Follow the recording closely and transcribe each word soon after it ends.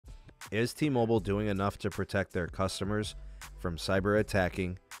Is T-Mobile doing enough to protect their customers from cyber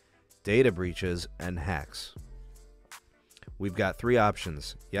attacking, data breaches, and hacks? We've got 3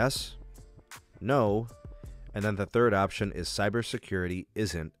 options. Yes, no, and then the third option is cybersecurity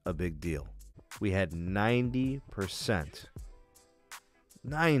isn't a big deal. We had 90%.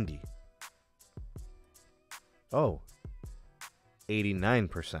 90. Oh,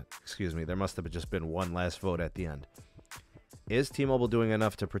 89%. Excuse me. There must have just been one last vote at the end. Is T-Mobile doing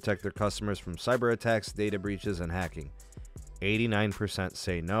enough to protect their customers from cyber attacks, data breaches, and hacking? 89%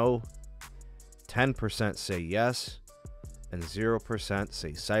 say no, 10% say yes, and 0%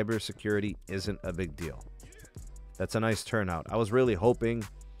 say cybersecurity isn't a big deal. That's a nice turnout. I was really hoping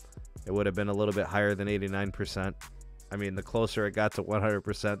it would have been a little bit higher than 89%. I mean, the closer it got to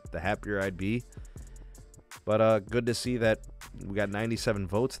 100%, the happier I'd be. But good to see that we got 97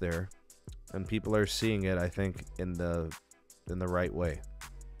 votes there, and people are seeing it, I think, in the right way.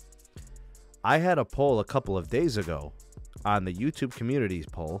 I had a poll a couple of days ago on the YouTube communities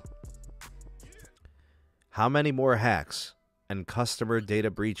poll. How many more hacks and customer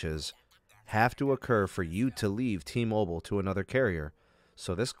data breaches have to occur for you to leave T-Mobile to another carrier?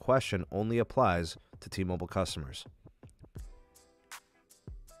 So this question only applies to T-Mobile customers.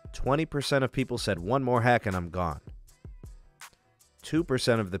 20% of people said 1 more hack and I'm gone.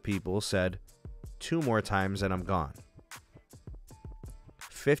 2% of the people said 2 more times and I'm gone.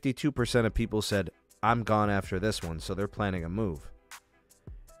 52% of people said I'm gone after this one, so they're planning a move.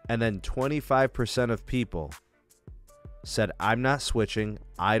 And then 25% of people said I'm not switching.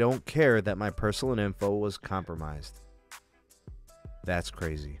 I don't care that my personal info was compromised. That's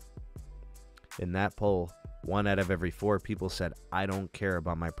crazy. In that poll, 1 out of every 4 people said, I don't care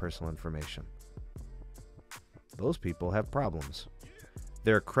about my personal information. Those people have problems.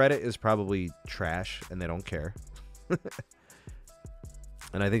 Their credit is probably trash and they don't care.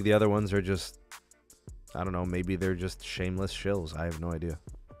 And I think the other ones are just, I don't know, maybe they're just shameless shills. I have no idea.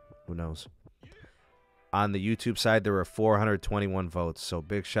 Who knows? On the YouTube side, there were 421 votes. So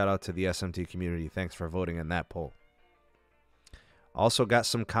big shout out to the SMT community. Thanks for voting in that poll. Also got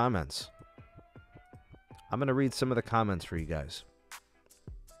some comments. I'm going to read some of the comments for you guys.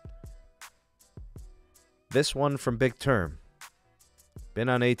 This one from Big Term. Been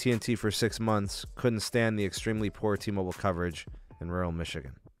on AT&T for 6 months. Couldn't stand the extremely poor T-Mobile coverage in rural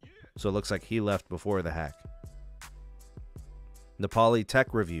Michigan. So it looks like he left before the hack. Nepali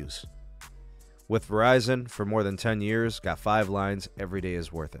Tech Reviews. With Verizon for more than 10 years, got 5 lines. Every day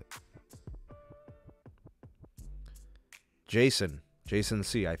is worth it. Jason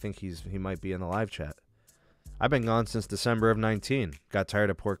C. I think he might be in the live chat. I've been gone since December of 19. Got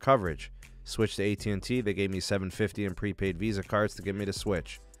tired of poor coverage. Switched to AT&T. They gave me $750 in prepaid Visa cards to get me to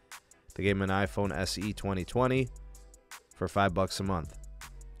switch. They gave me an iPhone SE 2020 for $5 a month.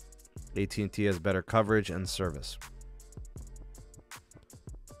 AT&T has better coverage and service.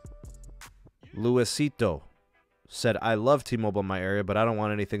 Luisito said, I love T-Mobile in my area, but I don't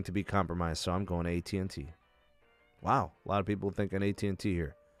want anything to be compromised, so I'm going to AT&T. Wow, a lot of people thinking AT&T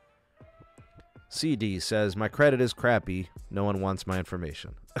here. CD says, my credit is crappy. No one wants my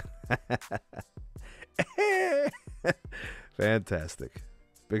information. Fantastic.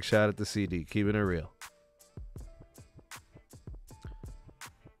 Big shout out to CD. Keeping it real.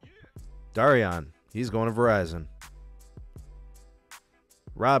 Darian, he's going to Verizon.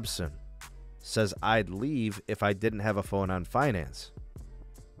 Robson says, I'd leave if I didn't have a phone on finance.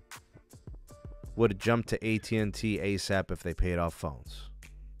 Would jump to AT&T ASAP if they paid off phones.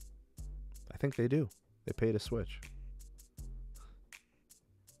 I think they do. They pay to switch.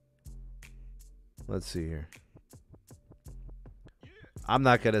 Let's see here. I'm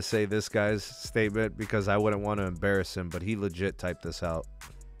not going to say this guy's statement because I wouldn't want to embarrass him, but he legit typed this out.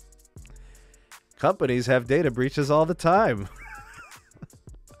 Companies have data breaches all the time.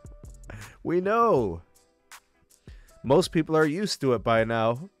 We know. Most people are used to it by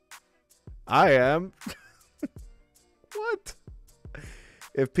now. I am. What?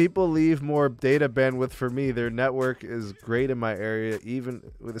 If people leave more data bandwidth for me, their network is great in my area. Even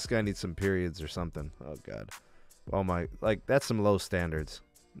well, this guy needs some periods or something. Oh God. Oh my, like that's some low standards.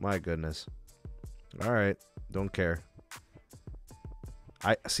 My goodness. All right, don't care.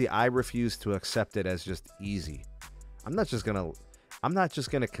 I refuse to accept it as just easy. I'm not just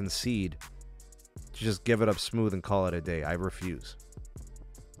gonna concede to just give it up smooth and call it a day. I refuse.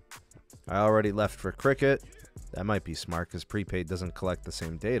 I already left for cricket. That might be smart because prepaid doesn't collect the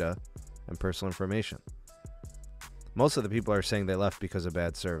same data and personal information. Most of the people are saying they left because of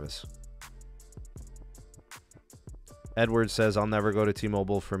bad service. Edward says, I'll never go to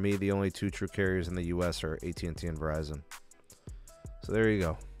T-Mobile. For me, the only 2 true carriers in the U.S. are AT&T and Verizon. So there you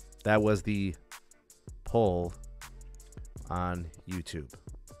go. That was the poll on YouTube.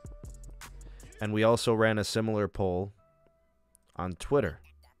 And we also ran a similar poll on Twitter.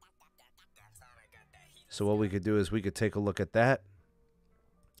 So what we could do is we could take a look at that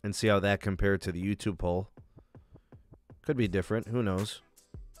and see how that compared to the YouTube poll. Could be different. Who knows?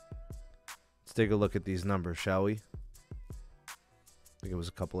 Let's take a look at these numbers, shall we? I think it was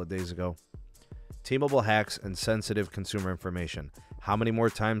a couple of days ago. T-Mobile hacks and sensitive consumer information. How many more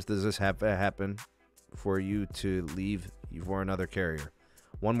times does this have to happen for you to leave for another carrier?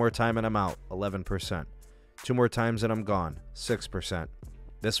 One more time and I'm out, 11%. Two more times and I'm gone, 6%.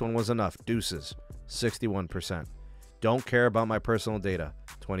 This one was enough, deuces, 61%. Don't care about my personal data,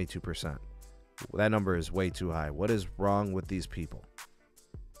 22%. That number is way too high. What is wrong with these people?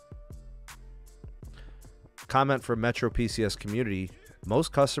 Comment from Metro PCS community.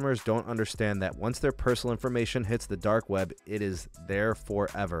 Most customers don't understand that once their personal information hits the dark web, it is there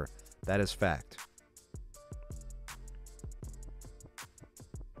forever. That is fact.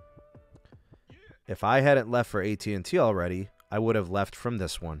 If I hadn't left for AT&T already, I would have left from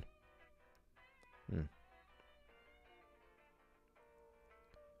this one.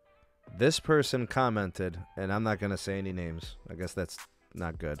 This person commented, and I'm not going to say any names. I guess that's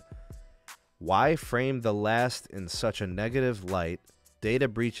not good. Why frame the last in such a negative light? Data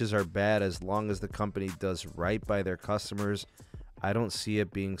breaches are bad as long as the company does right by their customers. I don't see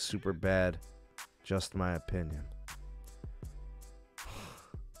it being super bad. Just my opinion.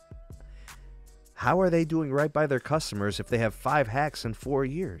 How are they doing right by their customers if they have 5 hacks in 4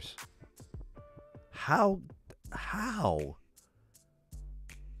 years? How?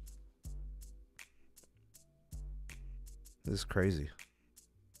 This is crazy.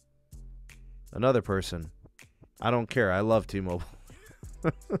 Another person. I don't care. I love T-Mobile.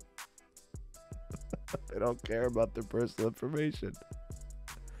 They don't care about their personal information.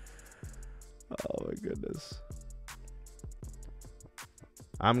 Oh my goodness.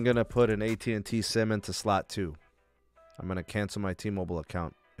 I'm going to put an AT&T SIM into slot 2. I'm going to cancel my T-Mobile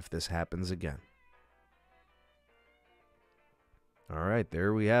account if this happens again. All right,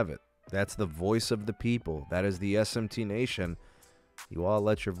 there we have it. That's the voice of the people. That is the SMT Nation. You all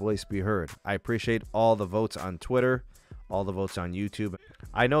let your voice be heard. I appreciate all the votes on Twitter, all the votes on YouTube.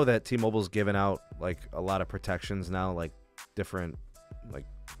 I know that T-Mobile's given out like a lot of protections now, like different, like,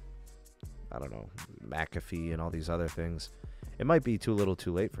 I don't know, McAfee and all these other things. It might be too little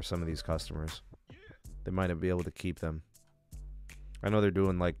too late for some of these customers. They might not be able to keep them. I know they're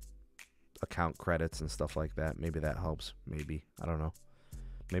doing like account credits and stuff like that. Maybe that helps. Maybe. I don't know.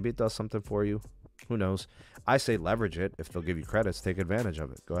 Maybe it does something for you. Who knows? I say leverage it. If they'll give you credits, take advantage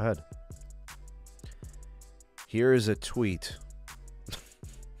of it. Go ahead. Here is a tweet.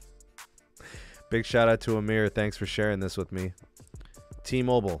 Big shout out to Amir. Thanks for sharing this with me.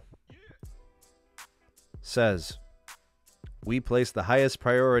 T-Mobile says, we place the highest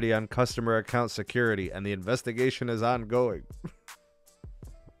priority on customer account security and the investigation is ongoing.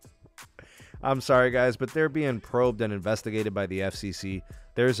 I'm sorry, guys, but they're being probed and investigated by the FCC.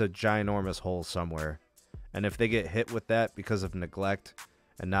 There's a ginormous hole somewhere. And if they get hit with that because of neglect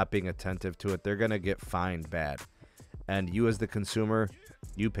and not being attentive to it, they're going to get fined bad. And you as the consumer,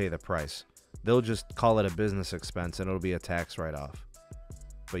 you pay the price. They'll just call it a business expense and it'll be a tax write-off.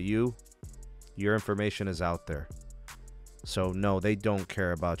 But your information is out there. So no, they don't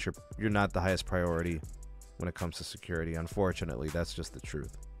care about you're not the highest priority when it comes to security. Unfortunately, that's just the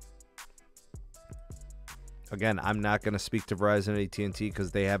truth. Again, I'm not going to speak to Verizon and AT&T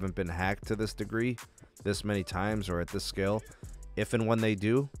because they haven't been hacked to this degree, this many times, or at this scale. If and when they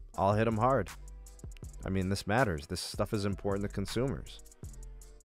do, I'll hit them hard. I mean, this matters. This stuff is important to consumers.